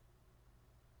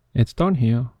It's Don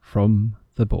here from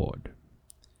the board.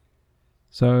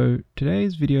 So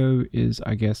today's video is,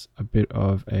 I guess, a bit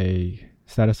of a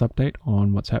status update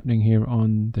on what's happening here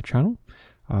on the channel.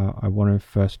 I want to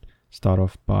first start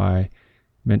off by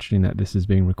mentioning that this is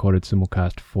being recorded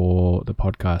simulcast for the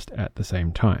podcast at the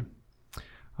same time.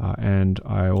 And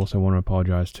I also want to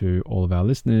apologize to all of our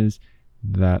listeners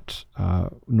that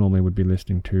normally would be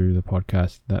listening to the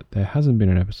podcast that there hasn't been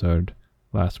an episode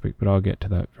last week, but I'll get to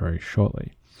that very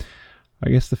shortly. I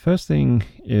guess the first thing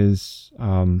is,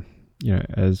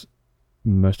 as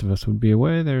most of us would be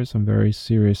aware, there are some very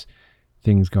serious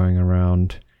things going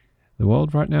around the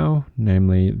world right now,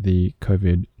 namely the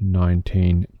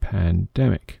COVID-19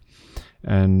 pandemic.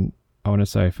 And I want to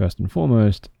say first and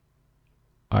foremost,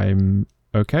 I'm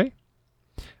okay,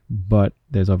 but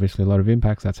there's obviously a lot of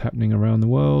impacts that's happening around the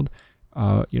world.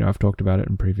 I've talked about it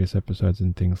in previous episodes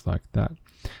and things like that.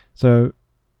 So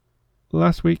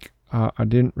last week, I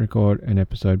didn't record an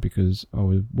episode because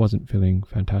I wasn't feeling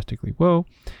fantastically well.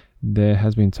 There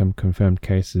has been some confirmed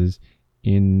cases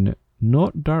in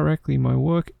not directly my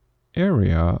work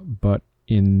area, but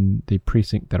in the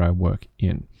precinct that I work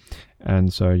in.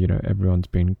 And so, everyone's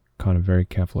been kind of very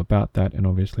careful about that. And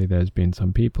obviously there's been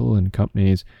some people and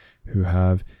companies who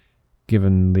have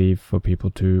given leave for people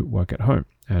to work at home.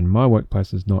 And my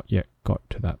workplace has not yet got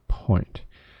to that point.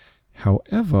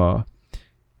 However,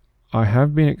 I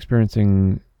have been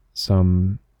experiencing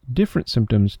some different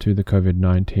symptoms to the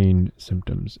COVID-19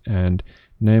 symptoms, and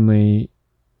the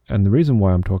reason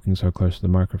why I'm talking so close to the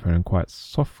microphone and quite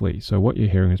softly, so what you're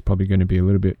hearing is probably going to be a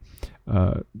little bit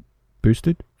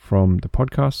boosted from the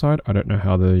podcast side. I don't know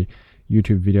how the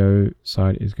YouTube video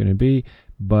side is going to be,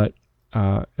 but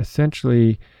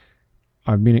essentially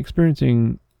I've been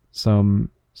experiencing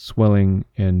some swelling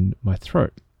in my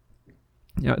throat.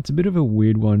 Now, it's a bit of a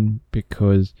weird one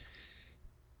because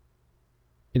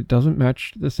it doesn't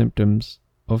match the symptoms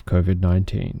of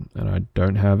COVID-19, and I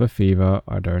don't have a fever,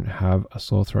 I don't have a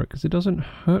sore throat because it doesn't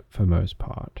hurt for most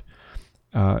part.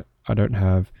 I don't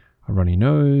have a runny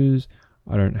nose,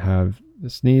 I don't have the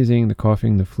sneezing, the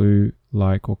coughing, the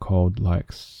flu-like or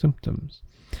cold-like symptoms.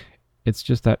 It's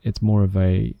just that it's more of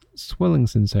a swelling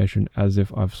sensation as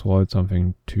if I've swallowed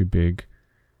something too big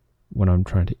when I'm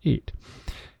trying to eat.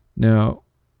 Now,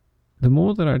 the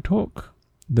more that I talk,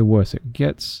 the worse it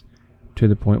gets, to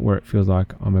the point where it feels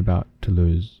like I'm about to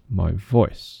lose my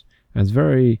voice. And it's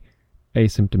very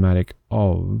asymptomatic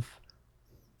of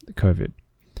COVID.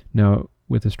 Now,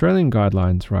 with Australian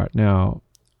guidelines right now,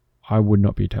 I would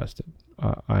not be tested.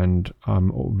 And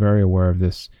I'm very aware of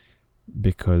this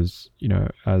because,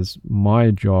 as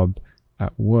my job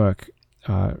at work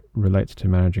relates to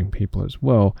managing people as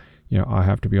well, I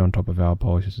have to be on top of our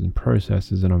policies and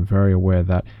processes, and I'm very aware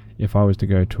that if I was to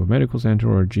go to a medical center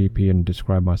or a GP and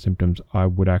describe my symptoms, I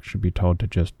would actually be told to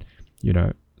just,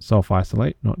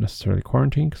 self-isolate, not necessarily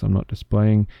quarantine, because I'm not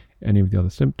displaying any of the other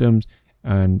symptoms,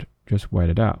 and just wait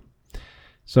it out.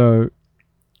 So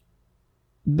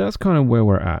that's kind of where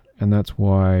we're at, and that's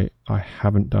why I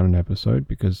haven't done an episode,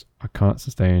 because I can't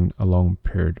sustain a long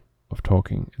period of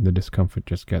talking, and the discomfort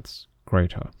just gets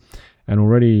greater. And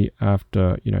already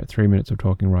after, 3 minutes of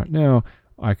talking right now,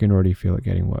 I can already feel it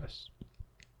getting worse.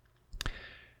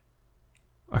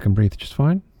 I can breathe just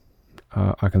fine.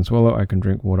 I can swallow, I can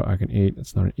drink water, I can eat.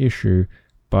 It's not an issue,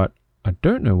 but I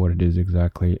don't know what it is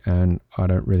exactly, and I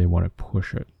don't really want to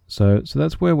push it. So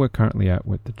that's where we're currently at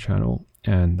with the channel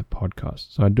and the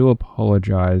podcast. So I do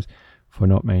apologize for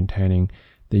not maintaining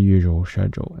the usual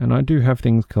schedule. And I do have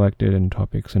things collected and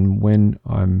topics, and when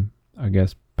I'm,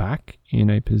 back in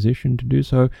a position to do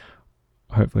so,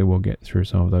 hopefully we'll get through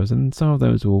some of those, and some of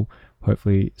those will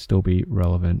hopefully still be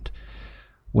relevant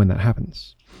when that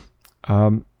happens.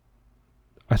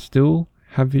 I still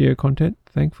have video content,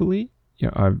 thankfully.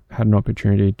 I've had an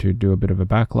opportunity to do a bit of a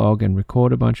backlog and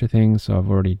record a bunch of things, so I've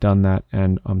already done that,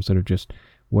 and I'm sort of just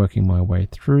working my way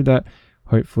through that.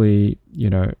 Hopefully,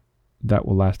 that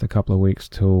will last a couple of weeks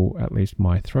till at least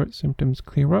my throat symptoms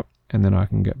clear up, and then I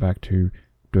can get back to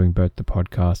doing both the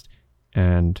podcast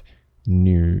and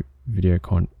new video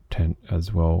content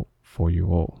as well for you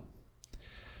all.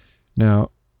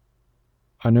 Now,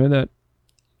 I know that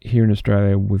here in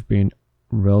Australia we've been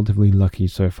relatively lucky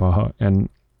so far, and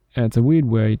it's a weird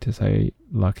way to say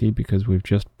lucky because we've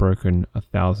just broken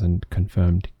 1,000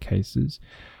 confirmed cases.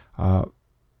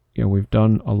 We've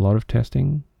done a lot of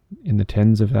testing, in the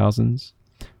tens of thousands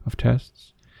of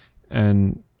tests,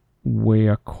 and we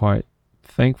are quite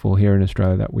thankful here in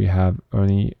Australia that we have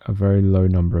only a very low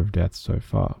number of deaths so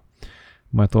far.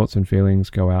 My thoughts and feelings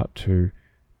go out to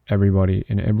everybody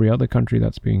in every other country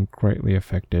that's been greatly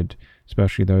affected,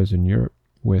 especially those in Europe,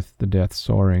 with the deaths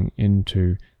soaring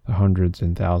into the hundreds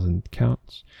and thousands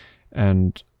counts.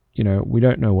 And, we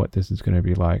don't know what this is going to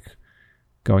be like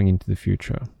going into the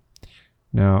future.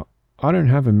 Now, I don't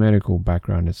have a medical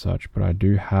background as such, but I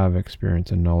do have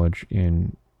experience and knowledge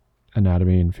in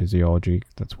anatomy and physiology.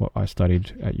 That's what I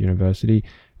studied at university.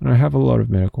 And I have a lot of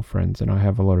medical friends, and I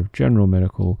have a lot of general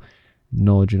medical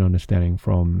knowledge and understanding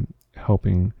from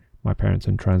helping my parents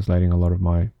and translating a lot of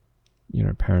my,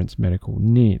 parents' medical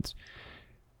needs.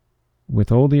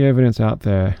 With all the evidence out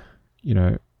there,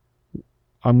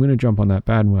 I'm going to jump on that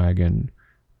bandwagon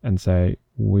and say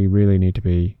we really need to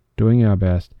be doing our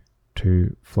best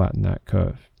to flatten that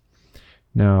curve.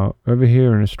 Now, over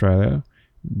here in Australia,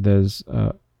 there's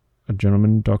a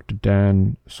gentleman, Dr.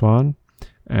 Dan Suan,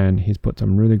 and he's put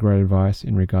some really great advice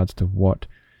in regards to what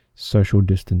social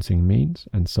distancing means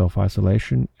and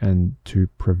self-isolation, and to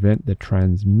prevent the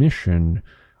transmission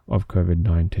of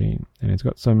COVID-19. And it's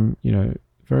got some,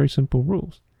 very simple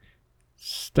rules.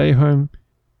 Stay home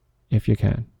if you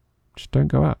can. Just don't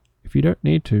go out. If you don't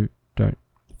need to, don't.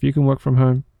 If you can work from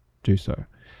home, do so.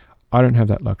 I don't have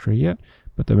that luxury yet,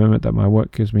 but the moment that my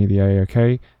work gives me the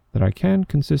A-OK that I can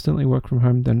consistently work from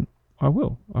home, then I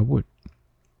would.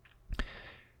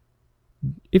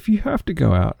 If you have to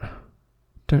go out,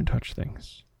 don't touch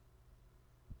things.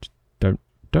 Just don't.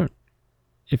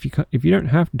 If you don't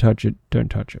have to touch it, don't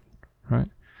touch it, right?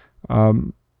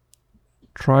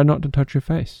 Try not to touch your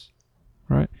face,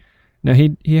 right? Now,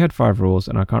 he had 5 rules,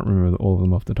 and I can't remember all of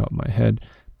them off the top of my head,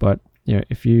 but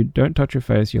if you don't touch your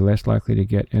face, you're less likely to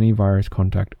get any virus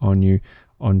contact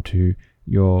onto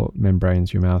your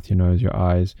membranes, your mouth, your nose, your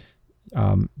eyes,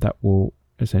 that will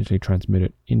essentially transmit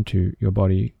it into your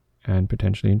body and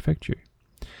potentially infect you.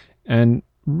 And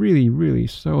really, really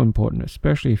so important,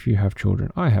 especially if you have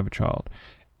children. I have a child.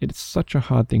 It's such a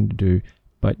hard thing to do,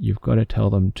 but you've got to tell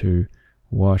them to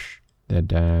wash their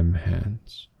damn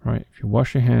hands, right? If you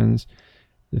wash your hands,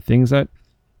 the things that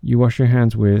you wash your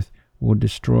hands with will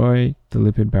destroy the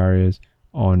lipid barriers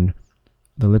on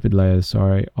the lipid layers,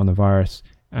 on the virus,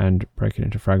 and break it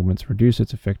into fragments, reduce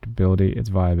its effectability, its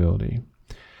viability.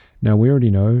 Now, we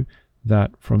already know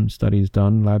that from studies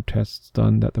done, lab tests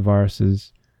done, that the virus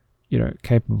is,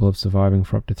 capable of surviving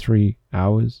for up to 3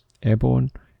 hours airborne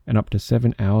and up to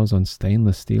 7 hours on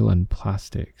stainless steel and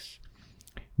plastics.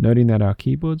 Noting that our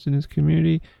keyboards in this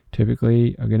community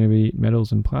typically are going to be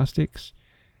metals and plastics,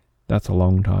 that's a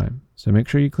long time. So make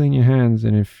sure you clean your hands,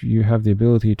 and if you have the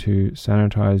ability to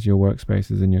sanitize your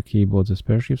workspaces and your keyboards,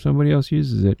 especially if somebody else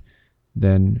uses it,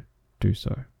 then do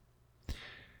so.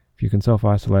 If you can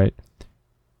self-isolate,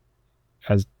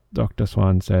 as Dr.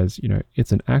 Suan says,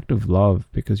 it's an act of love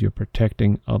because you're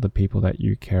protecting other people that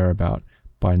you care about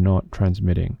by not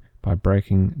transmitting, by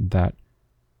breaking that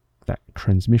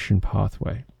transmission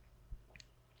pathway.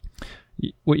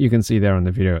 What you can see there on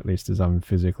the video, at least, is I'm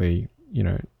physically,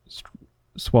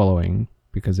 swallowing,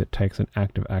 because it takes an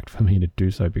active act for me to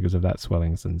do so because of that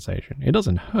swelling sensation. It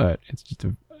doesn't hurt. It's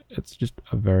just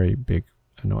a very big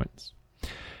annoyance.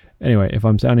 Anyway, if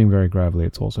I'm sounding very gravelly,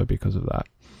 it's also because of that.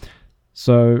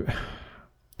 So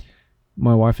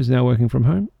my wife is now working from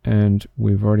home, and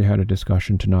we've already had a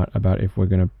discussion tonight about if we're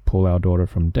going to pull our daughter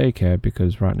from daycare,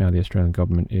 because right now the Australian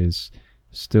government is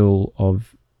still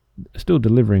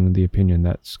delivering the opinion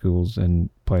that schools and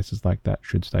places like that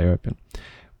should stay open.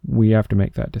 We have to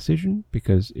make that decision,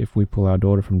 because if we pull our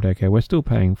daughter from daycare, we're still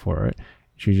paying for it.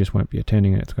 She just won't be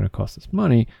attending, and it's going to cost us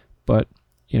money. But,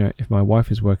 if my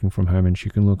wife is working from home and she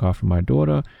can look after my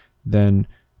daughter, then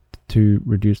to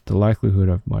reduce the likelihood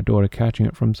of my daughter catching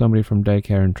it from somebody from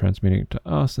daycare and transmitting it to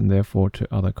us, and therefore to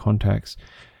other contacts,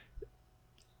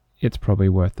 it's probably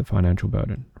worth the financial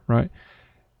burden, right?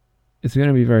 It's going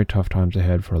to be very tough times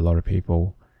ahead for a lot of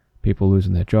people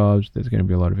losing their jobs. There's going to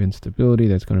be a lot of instability.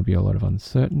 There's going to be a lot of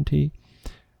uncertainty.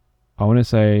 I want to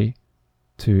say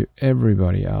to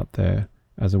everybody out there,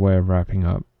 as a way of wrapping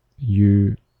up,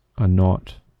 you are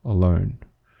not alone.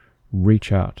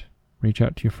 Reach out. Reach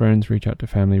out to your friends, reach out to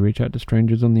family, reach out to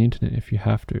strangers on the internet if you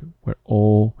have to. We're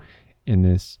all in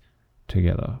this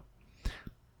together.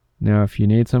 Now, if you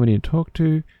need somebody to talk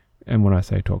to, and when I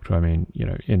say talk to, I mean,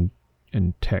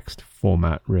 in text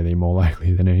format, really more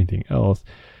likely than anything else,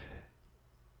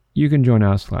 you can join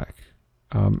our Slack.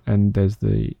 And there's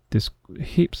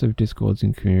heaps of Discords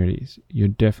and communities. You're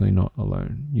definitely not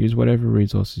alone. Use whatever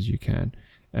resources you can.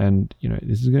 And,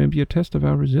 this is going to be a test of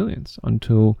our resilience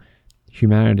until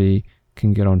humanity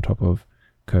can get on top of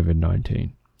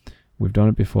COVID-19. We've done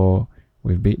it before.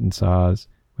 We've beaten SARS.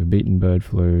 We've beaten bird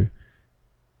flu.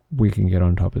 We can get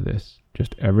on top of this.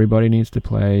 Just everybody needs to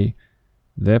play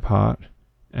their part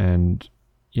and,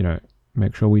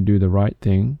 make sure we do the right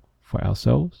thing for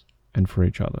ourselves and for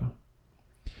each other.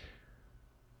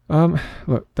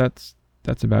 Look, that's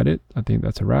about it. I think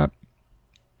that's a wrap.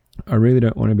 I really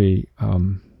don't want to be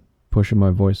pushing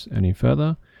my voice any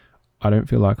further. I don't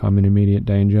feel like I'm in immediate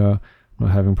danger,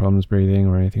 not having problems breathing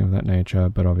or anything of that nature,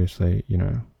 but obviously,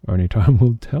 only time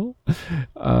will tell.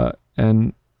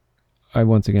 And I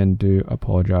once again do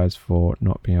apologize for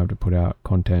not being able to put out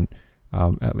content,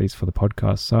 at least for the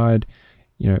podcast side.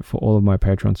 For all of my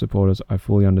Patreon supporters, I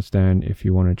fully understand if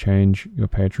you want to change your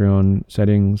Patreon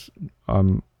settings.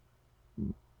 I'm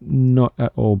not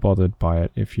at all bothered by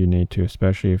it if you need to,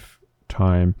 especially if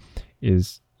time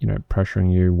is,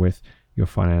 pressuring you with your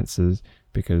finances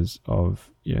because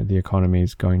of, the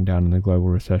economy's going down in the global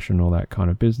recession, all that kind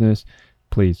of business.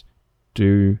 Please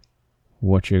do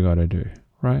what you got to do,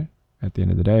 right? At the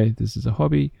end of the day, this is a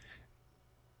hobby.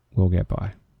 We'll get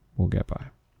by.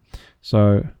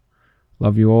 So,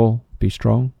 love you all. Be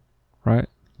strong, right?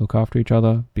 Look after each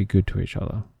other. Be good to each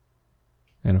other.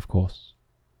 And of course,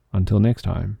 until next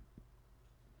time,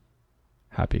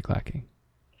 happy clacking.